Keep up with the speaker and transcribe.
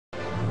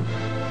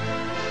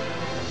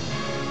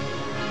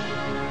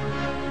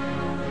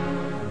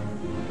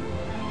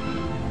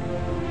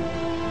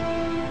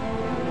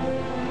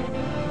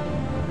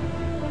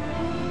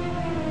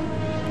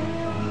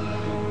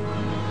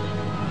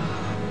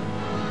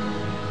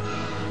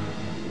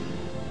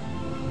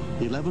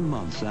11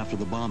 months after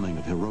the bombing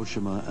of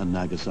Hiroshima and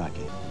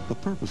Nagasaki, the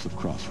purpose of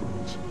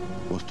Crossroads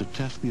was to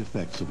test the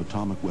effects of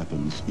atomic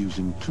weapons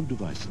using two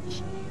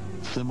devices,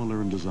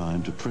 similar in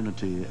design to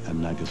Trinity and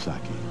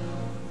Nagasaki,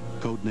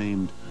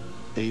 codenamed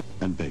Able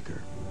and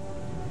Baker.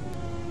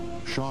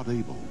 Shot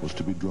Able was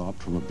to be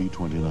dropped from a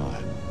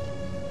B-29,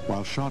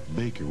 while Shot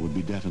Baker would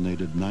be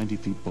detonated 90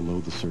 feet below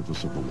the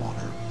surface of the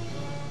water.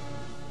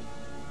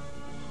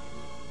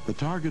 The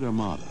target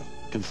armada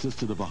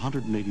consisted of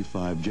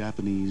 185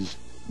 Japanese,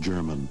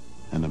 German,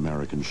 and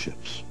American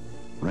ships,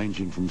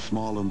 ranging from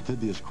small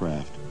amphibious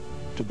craft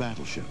to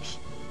battleships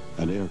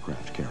and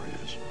aircraft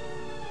carriers.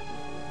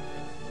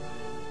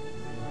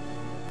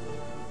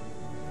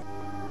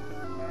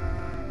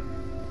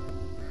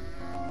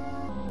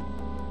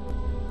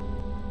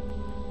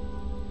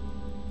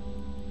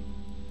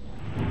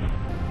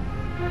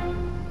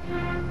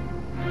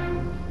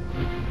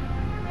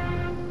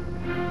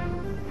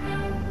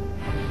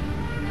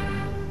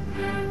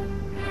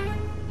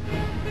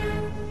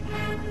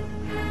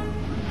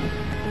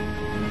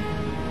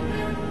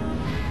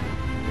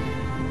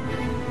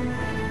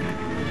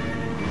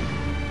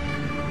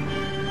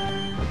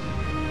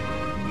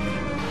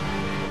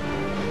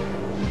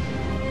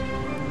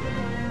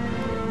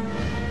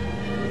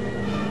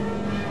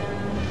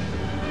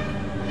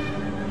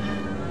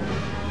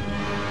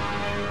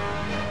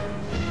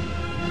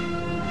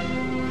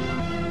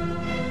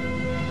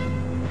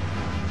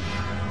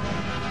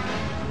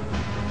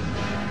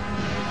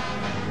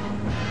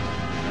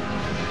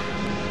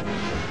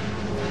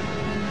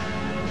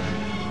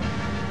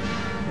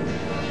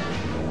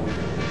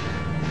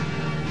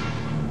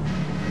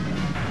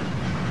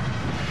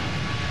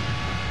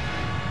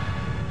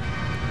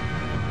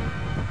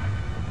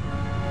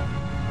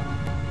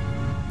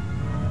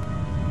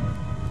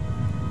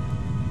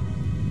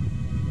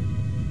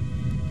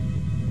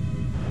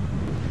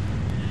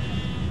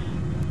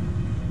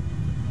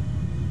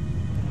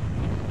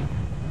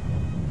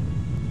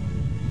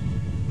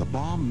 The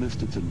bomb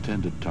missed its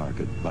intended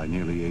target by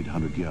nearly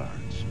 800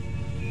 yards.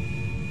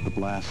 The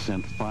blast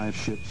sent 5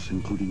 ships,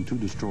 including 2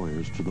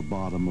 destroyers, to the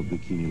bottom of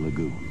Bikini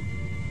Lagoon.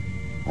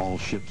 All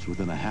ships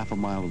within a half a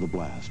mile of the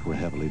blast were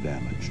heavily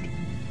damaged.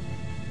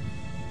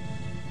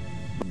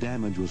 The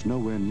damage was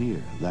nowhere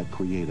near that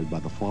created by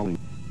the falling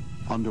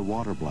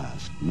underwater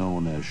blast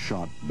known as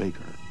Shot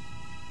Baker.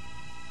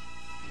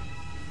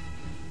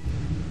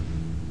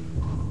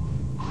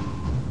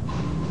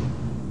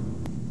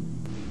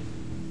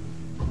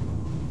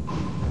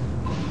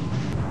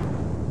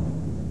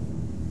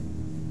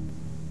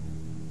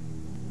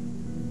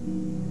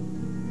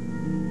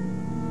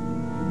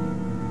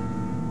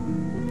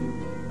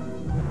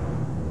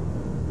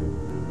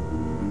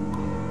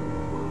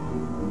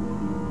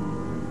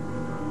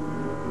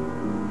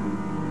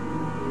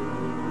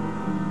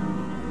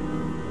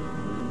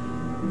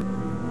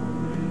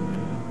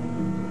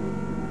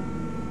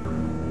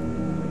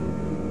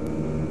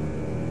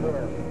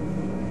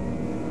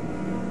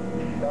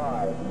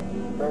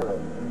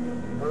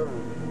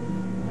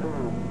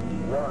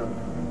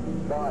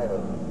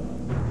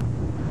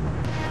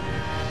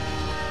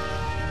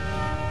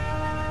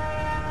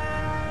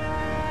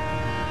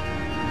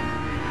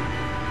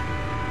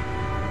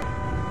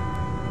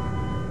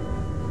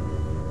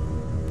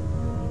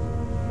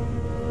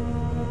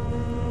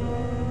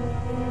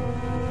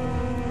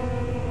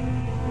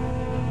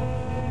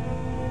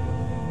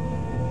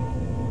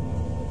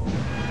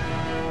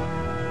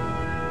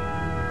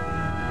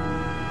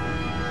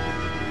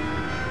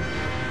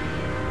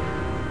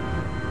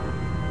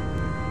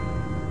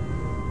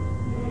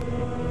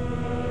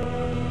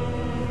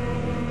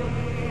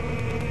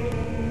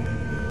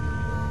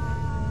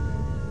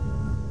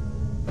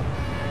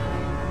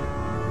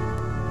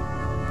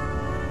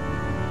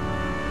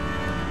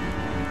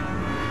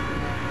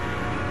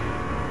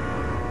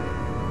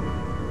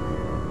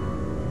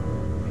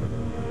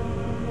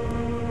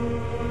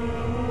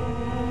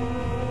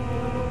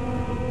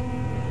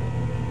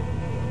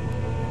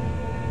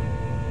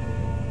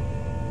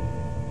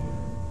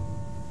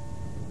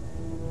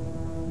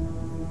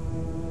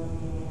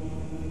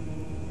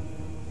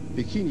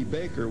 Bikini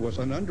Baker was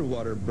an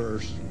underwater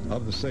burst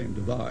of the same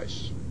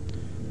device,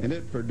 and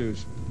it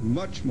produced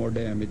much more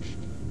damage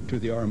to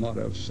the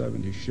armada of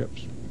 70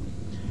 ships.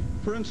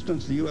 For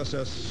instance, the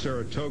USS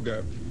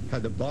Saratoga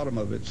had the bottom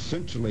of it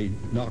essentially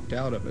knocked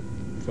out of it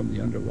from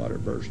the underwater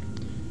burst.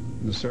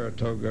 And the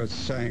Saratoga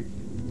sank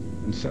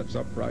and sets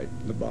upright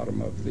in the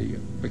bottom of the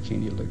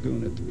Bikini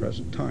Lagoon at the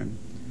present time.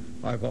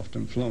 I've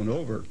often flown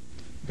over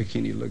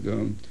Bikini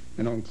Lagoon,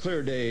 and on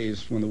clear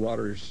days when the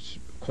water is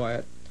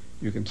quiet,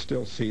 you can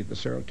still see the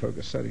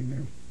Saratoga setting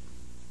there.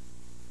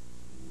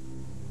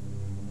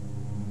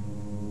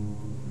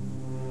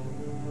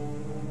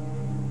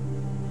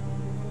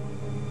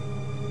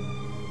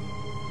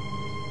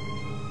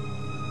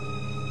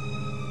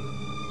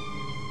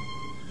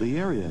 The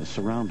area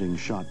surrounding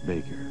Shot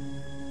Baker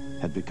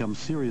had become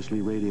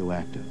seriously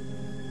radioactive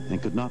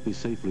and could not be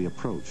safely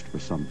approached for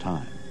some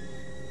time.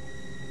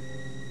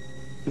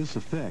 This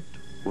effect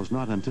was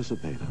not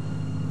anticipated.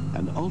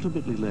 and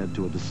ultimately led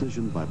to a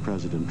decision by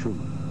President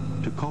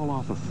Truman to call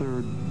off a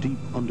third deep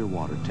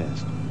underwater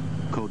test,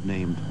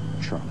 codenamed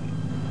Charlie.